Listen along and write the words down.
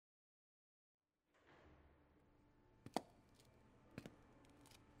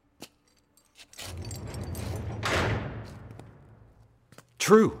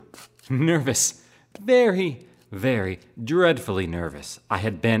True. Nervous. Very, very dreadfully nervous. I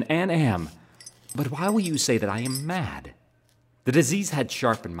had been and am. But why will you say that I am mad? The disease had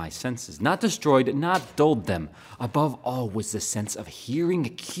sharpened my senses, not destroyed, not dulled them. Above all was the sense of hearing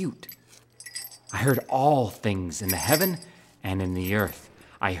acute. I heard all things in the heaven and in the earth.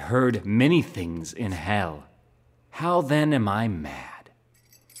 I heard many things in hell. How then am I mad?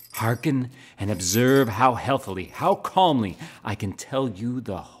 Hearken and observe how healthily, how calmly I can tell you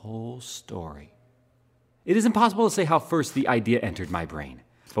the whole story. It is impossible to say how first the idea entered my brain,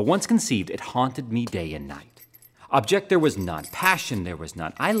 but once conceived, it haunted me day and night. Object there was none, passion there was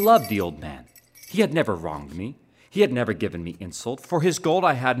none. I loved the old man. He had never wronged me. He had never given me insult. For his gold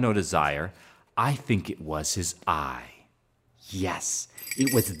I had no desire. I think it was his eye. Yes,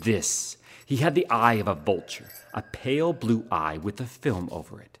 it was this. He had the eye of a vulture, a pale blue eye with a film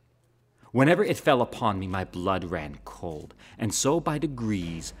over it. Whenever it fell upon me, my blood ran cold, and so by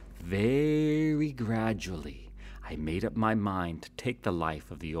degrees, very gradually, I made up my mind to take the life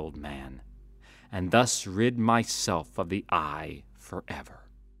of the old man, and thus rid myself of the eye forever.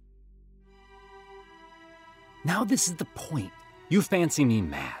 Now this is the point. You fancy me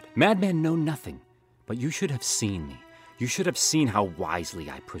mad. Madmen know nothing, but you should have seen me. You should have seen how wisely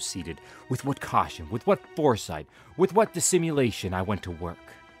I proceeded, with what caution, with what foresight, with what dissimulation I went to work.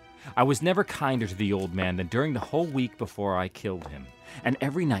 I was never kinder to the old man than during the whole week before I killed him. And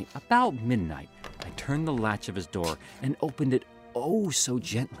every night, about midnight, I turned the latch of his door and opened it oh so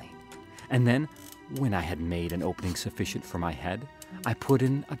gently. And then, when I had made an opening sufficient for my head, I put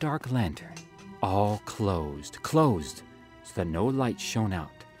in a dark lantern, all closed, so that no light shone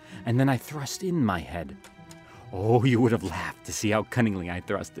out. And then I thrust in my head. Oh, you would have laughed to see how cunningly I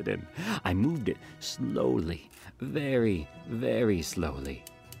thrust it in. I moved it slowly, very, very slowly,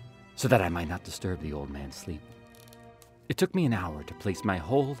 so that I might not disturb the old man's sleep. It took me an hour to place my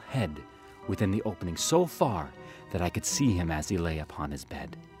whole head within the opening so far that I could see him as he lay upon his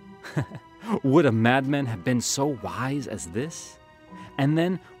bed. Would a madman have been so wise as this? And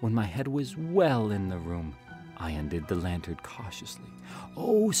then, when my head was well in the room, I undid the lantern cautiously.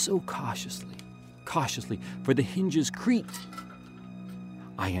 Oh, so cautiously, for the hinges creaked.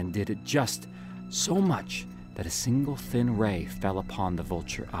 I undid it just so much that a single thin ray fell upon the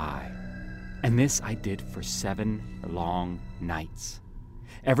vulture eye. And this I did for 7 long nights.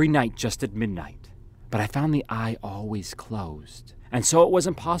 Every night just at midnight. But I found the eye always closed, and so it was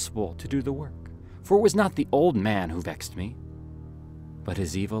impossible to do the work. For it was not the old man who vexed me, but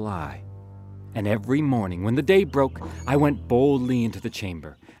his evil eye. And every morning, when the day broke, I went boldly into the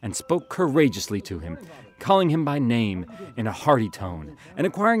chamber and spoke courageously to him, calling him by name in a hearty tone, and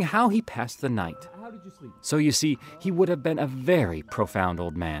inquiring how he passed the night. So you see, he would have been a very profound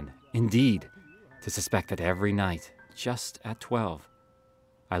old man, indeed, to suspect that every night, just at 12,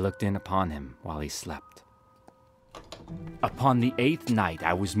 I looked in upon him while he slept. Upon the 8th night,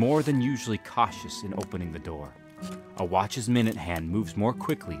 I was more than usually cautious in opening the door. A watch's minute hand moves more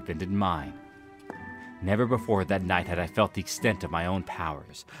quickly than did mine. Never before that night had I felt the extent of my own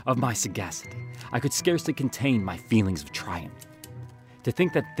powers, of my sagacity. I could scarcely contain my feelings of triumph. To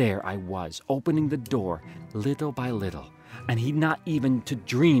think that there I was, opening the door little by little, and he not even to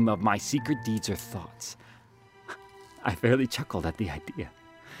dream of my secret deeds or thoughts. I fairly chuckled at the idea,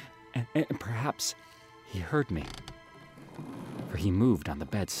 and perhaps he heard me, for he moved on the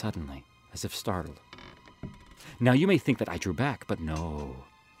bed suddenly, as if startled. Now you may think that I drew back, but no.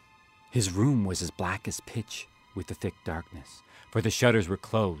 His room was as black as pitch with the thick darkness, for the shutters were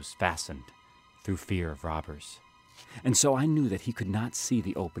closed, fastened, through fear of robbers. And so I knew that he could not see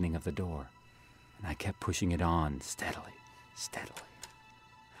the opening of the door, and I kept pushing it on steadily.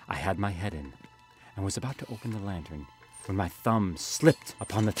 I had my head in, and was about to open the lantern, when my thumb slipped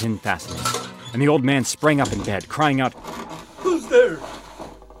upon the thin fastening, and the old man sprang up in bed, crying out, "Who's there?"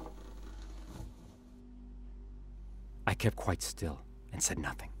 I kept quite still, and said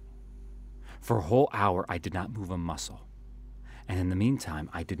nothing. For a whole hour I did not move a muscle, and in the meantime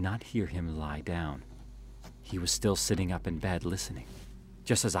I did not hear him lie down. He was still sitting up in bed listening,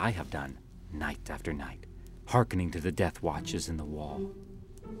 just as I have done, night after night, hearkening to the death watches in the wall.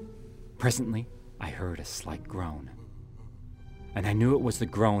 Presently I heard a slight groan, and I knew it was the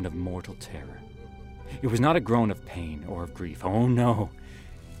groan of mortal terror. It was not a groan of pain or of grief. Oh no!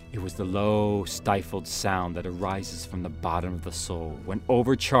 It was the low, stifled sound that arises from the bottom of the soul when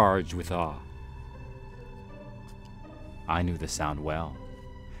overcharged with awe. I knew the sound well.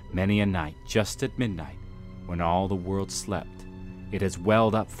 Many a night, just at midnight, when all the world slept, it has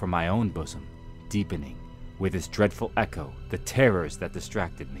welled up from my own bosom, deepening, with its dreadful echo, the terrors that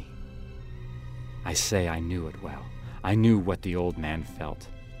distracted me. I say I knew it well. I knew what the old man felt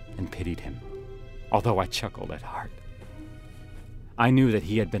and pitied him, although I chuckled at heart. I knew that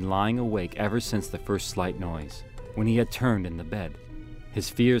he had been lying awake ever since the first slight noise, when he had turned in the bed. His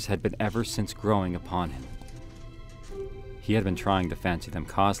fears had been ever since growing upon him. He had been trying to fancy them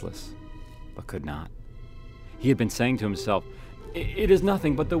causeless, but could not. He had been saying to himself, "It is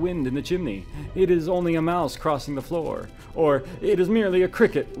nothing but the wind in the chimney. It is only a mouse crossing the floor. Or it is merely a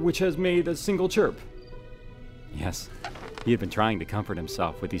cricket which has made a single chirp." Yes, he had been trying to comfort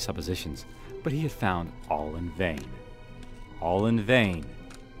himself with these suppositions, but he had found all in vain. All in vain,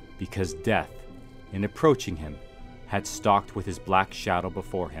 because death, in approaching him, had stalked with his black shadow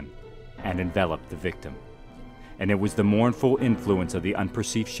before him and enveloped the victim. And it was the mournful influence of the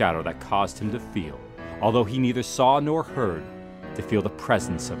unperceived shadow that caused him to feel, although he neither saw nor heard, to feel the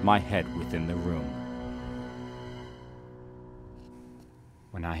presence of my head within the room.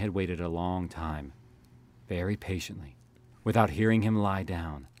 When I had waited a long time, very patiently, without hearing him lie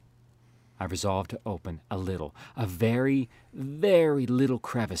down, I resolved to open a very, very little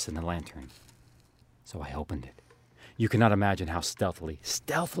crevice in the lantern. So I opened it. You cannot imagine how stealthily,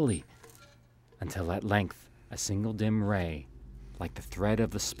 until at length a single dim ray, like the thread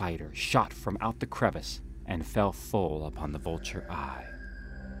of the spider, shot from out the crevice and fell full upon the vulture eye.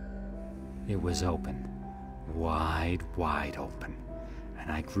 It was open, wide open,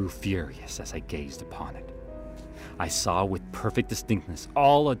 and I grew furious as I gazed upon it. I saw with perfect distinctness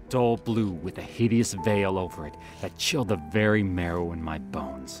all a dull blue with a hideous veil over it that chilled the very marrow in my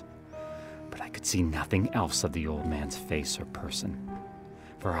bones. But I could see nothing else of the old man's face or person,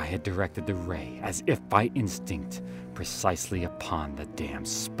 for I had directed the ray, as if by instinct, precisely upon the damned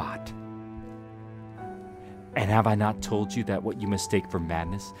spot. And have I not told you that what you mistake for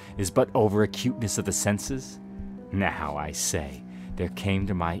madness is but over-acuteness of the senses? Now, I say, there came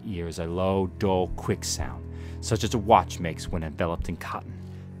to my ears a low, dull, quick sound, such as a watch makes when enveloped in cotton.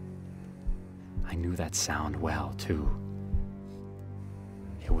 I knew that sound well, too.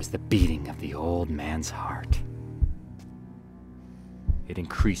 It was the beating of the old man's heart. It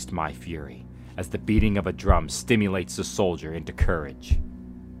increased my fury, as the beating of a drum stimulates the soldier into courage.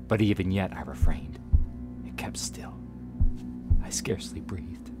 But even yet I refrained. It kept still. I scarcely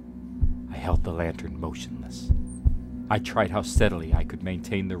breathed. I held the lantern motionless. I tried how steadily I could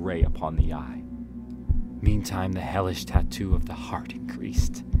maintain the ray upon the eye. Meantime, the hellish tattoo of the heart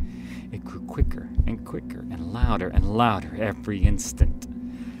increased. It grew quicker and louder every instant.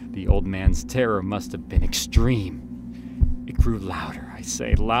 The old man's terror must have been extreme. It grew louder, I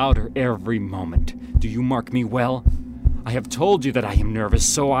say, louder every moment. Do you mark me well? I have told you that I am nervous,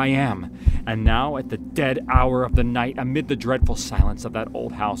 so I am. And now, at the dead hour of the night, amid the dreadful silence of that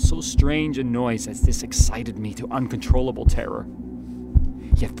old house, so strange a noise as this excited me to uncontrollable terror.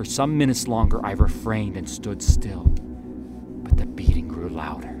 Yet for some minutes longer I refrained and stood still. But the beating grew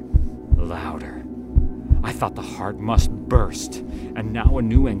louder. I thought the heart must burst, and now a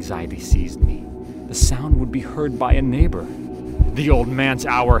new anxiety seized me. The sound would be heard by a neighbor. The old man's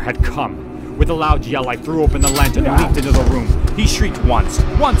hour had come. With a loud yell, I threw open the lantern and leaped into the room. He shrieked once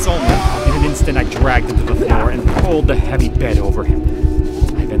only. In an instant, I dragged him to the floor and pulled the heavy bed over him.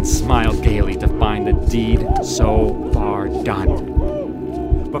 I then smiled gaily to find the deed so far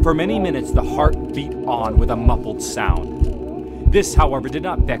done. But for many minutes, the heart beat on with a muffled sound. This, however, did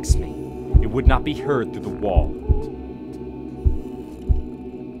not vex me. It would not be heard through the wall.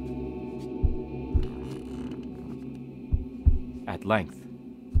 At length,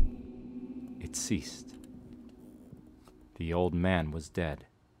 it ceased. The old man was dead.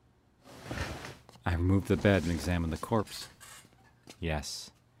 I removed the bed and examined the corpse.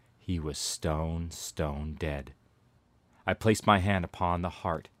 Yes, he was stone dead. I placed my hand upon the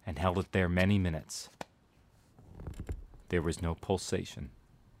heart and held it there many minutes. There was no pulsation.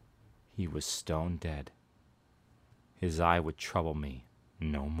 He was stone dead. His eye would trouble me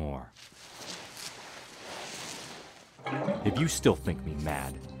no more. If you still think me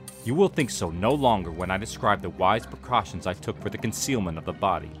mad, you will think so no longer when I describe the wise precautions I took for the concealment of the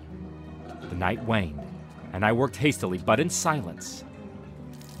body. The night waned, and I worked hastily, but in silence.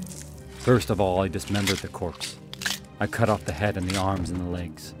 First of all, I dismembered the corpse. I cut off the head and the arms and the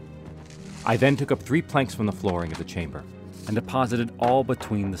legs. I then took up 3 planks from the flooring of the chamber and deposited all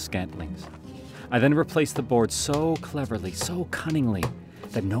between the scantlings. I then replaced the board so cleverly, so cunningly,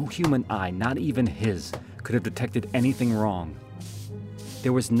 that no human eye, not even his, could have detected anything wrong.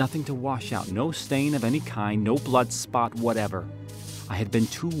 There was nothing to wash out, no stain of any kind, no blood spot whatever. I had been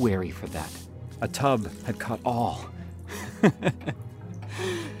too wary for that. A tub had caught all.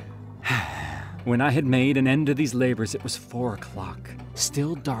 When I had made an end of these labors, it was 4 o'clock,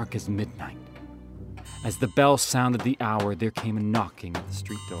 still dark as midnight. As the bell sounded the hour, there came a knocking at the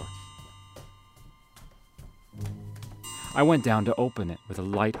street door. I went down to open it with a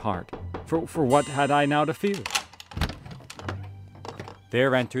light heart, for what had I now to fear?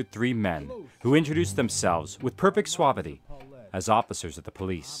 There entered 3 men, who introduced themselves with perfect suavity as officers of the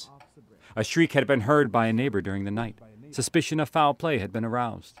police. A shriek had been heard by a neighbor during the night. Suspicion of foul play had been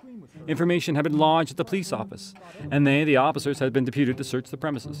aroused. Information had been lodged at the police office, and they, the officers, had been deputed to search the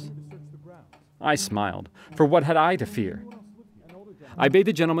premises. I smiled, for what had I to fear? I bade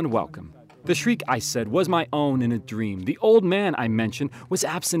the gentleman welcome. The shriek, I said, was my own in a dream. The old man, I mentioned, was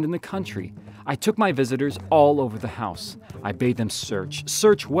absent in the country. I took my visitors all over the house. I bade them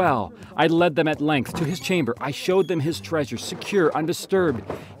search well. I led them at length to his chamber. I showed them his treasure, secure, undisturbed.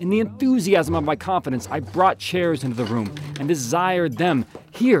 In the enthusiasm of my confidence, I brought chairs into the room and desired them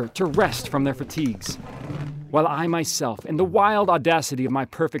here to rest from their fatigues, while I myself, in the wild audacity of my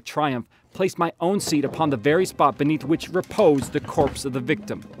perfect triumph, placed my own seat upon the very spot beneath which reposed the corpse of the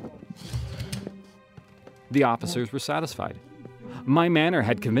victim. The officers were satisfied. My manner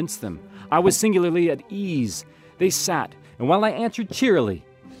had convinced them. I was singularly at ease. They sat, and while I answered cheerily,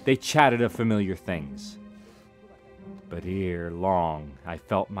 they chatted of familiar things. But ere long, I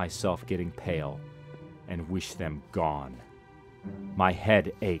felt myself getting pale and wished them gone. My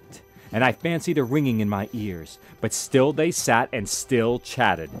head ached, and I fancied a ringing in my ears, but still they sat and still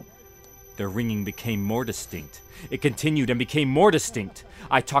chatted. The ringing became more distinct. It continued and became more distinct.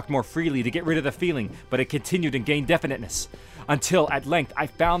 I talked more freely to get rid of the feeling, but it continued and gained definiteness, until at length I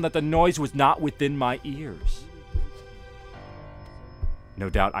found that the noise was not within my ears. No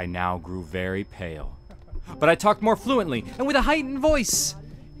doubt I now grew very pale, but I talked more fluently and with a heightened voice.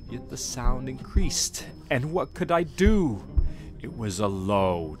 Yet the sound increased, and what could I do? It was a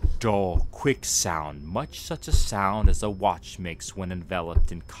low, dull, quick sound, much such a sound as a watch makes when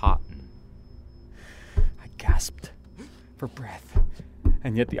enveloped in cotton. I gasped for breath,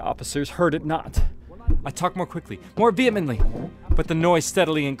 and yet the officers heard it not. I talked more quickly, more vehemently, but the noise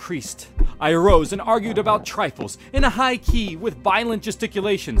steadily increased. I arose and argued about trifles in a high key with violent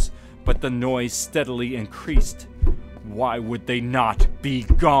gesticulations, but the noise steadily increased. Why would they not be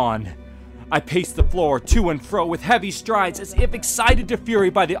gone? I paced the floor to and fro with heavy strides as if excited to fury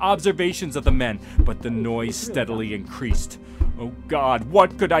by the observations of the men, but the noise steadily increased. Oh God,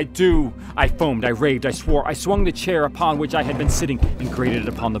 what could I do? I foamed, I raved, I swore. I swung the chair upon which I had been sitting and grated it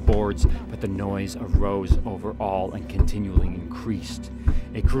upon the boards, but the noise arose over all and continually increased.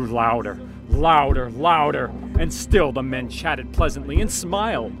 It grew louder, louder, and still the men chatted pleasantly and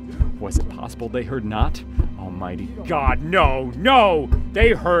smiled. Was it possible they heard not? Almighty God, no!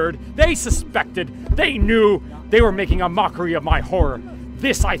 They heard, they suspected, they knew. They were making a mockery of my horror.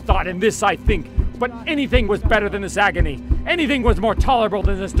 This I thought and this I think. But anything was better than this agony. Anything was more tolerable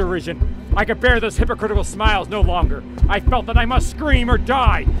than this derision. I could bear those hypocritical smiles no longer. I felt that I must scream or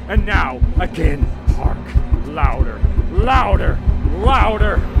die. And now, again, hark. Louder.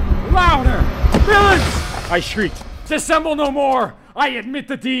 Villains! I shrieked. Dissemble no more. I admit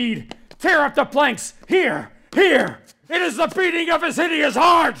the deed. Tear up the planks. Here. It is the beating of his hideous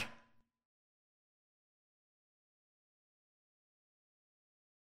heart.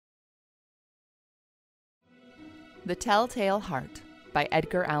 The Telltale Heart by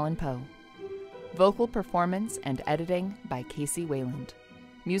Edgar Allan Poe. Vocal performance and editing by Casey Wayland.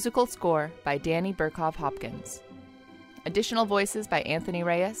 Musical score by Danny Burkhoff Hopkins. Additional voices by Anthony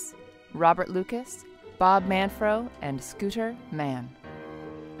Reyes, Robert Lucas, Bob Manfro, and Scooter Mann.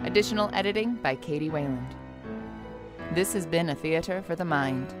 Additional editing by Katie Wayland. This has been A Theater for the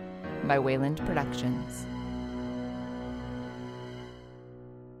Mind by Wayland Productions.